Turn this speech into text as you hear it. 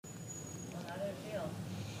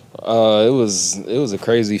It was a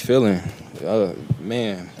crazy feeling,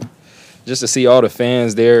 man. Just to see all the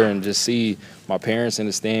fans there and just see my parents in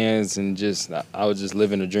the stands and just I was just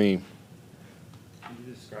living a dream. Can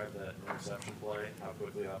you describe that interception play? How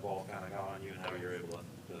quickly that ball kind of got on you, and how you were able to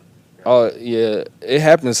grab Oh it? yeah, it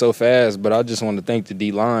happened so fast, but I just want to thank the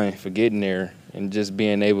D line for getting there and just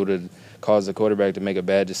being able to cause the quarterback to make a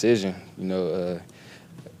bad decision.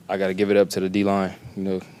 I got to give it up to the D line. At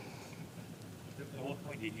what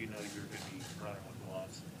point did you know you were going to be running with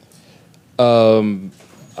the Lots? Um,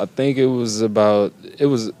 I think it was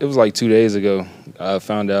like 2 days ago. I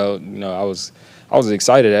found out. I was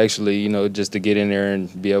excited actually. Just to get in there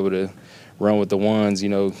and be able to run with the ones.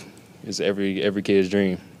 It's every kid's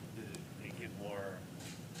dream. Did it make it more?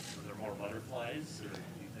 Were there more butterflies, or do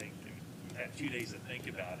you think you had 2 days to think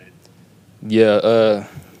about it? Yeah, Took 2 days.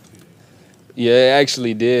 yeah, it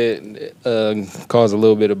actually did cause a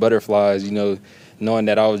little bit of butterflies. Knowing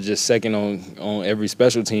that I was just second on every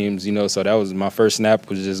special teams. So that was my first snap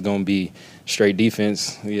was just gonna be straight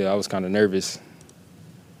defense. Yeah, I was kind of nervous.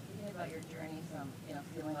 Thinking about your journey from,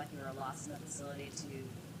 feeling like you were lost in the facility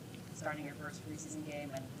to starting your first preseason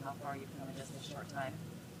game and how far you've come in just a short time.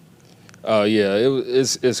 Oh yeah,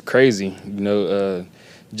 it's crazy.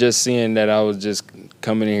 Just seeing that I was just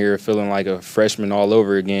coming in here feeling like a freshman all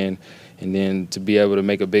over again, and then to be able to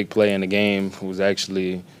make a big play in the game was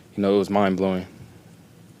actually, it was mind blowing.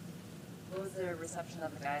 What was the reception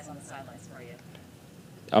of the guys on the sidelines for you?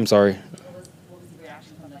 I'm sorry. What was the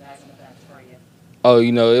reaction from the guys on the bench for you? Oh,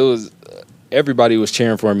 it was everybody was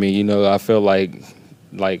cheering for me. I felt like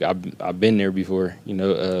I've been there before.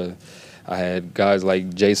 I had guys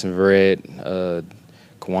like Jason Verrett,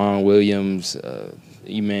 Kwan Williams,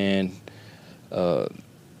 E-Man. Uh,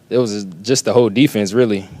 it was just the whole defense,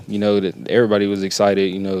 really. That everybody was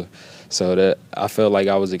excited. So that I felt like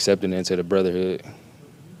I was accepted into the brotherhood. When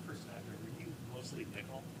you first got there, were you mostly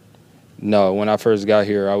nickel? No, when I first got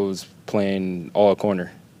here, I was playing all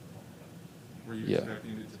corner. Were you Yeah.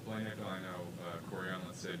 expecting it to play nickel? I know Corey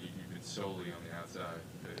Unlett said you've been solely on the outside.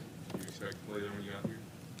 Did you expect to play there when you got here?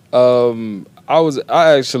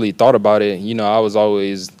 I actually thought about it. I was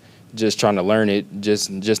always just trying to learn it, just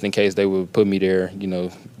in case they would put me there.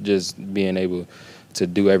 Just being able to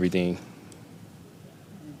do everything.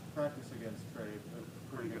 You practice against Trey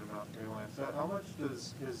a pretty good amount, Trey Lance. How much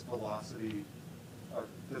does his velocity,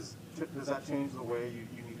 does that change the way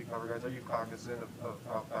you need to cover guys? Are you cognizant of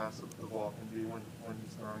how fast the ball can be when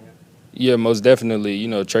he's throwing it? Yeah, most definitely.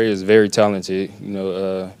 Trey is very talented.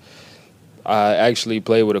 I actually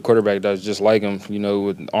played with a quarterback that's just like him.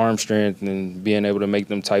 With arm strength and being able to make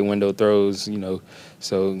them tight window throws.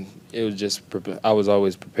 So it was just I was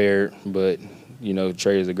always prepared. But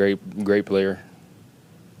Trey is a great player.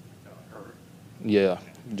 Herbert. Yeah,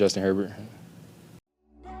 Justin Herbert.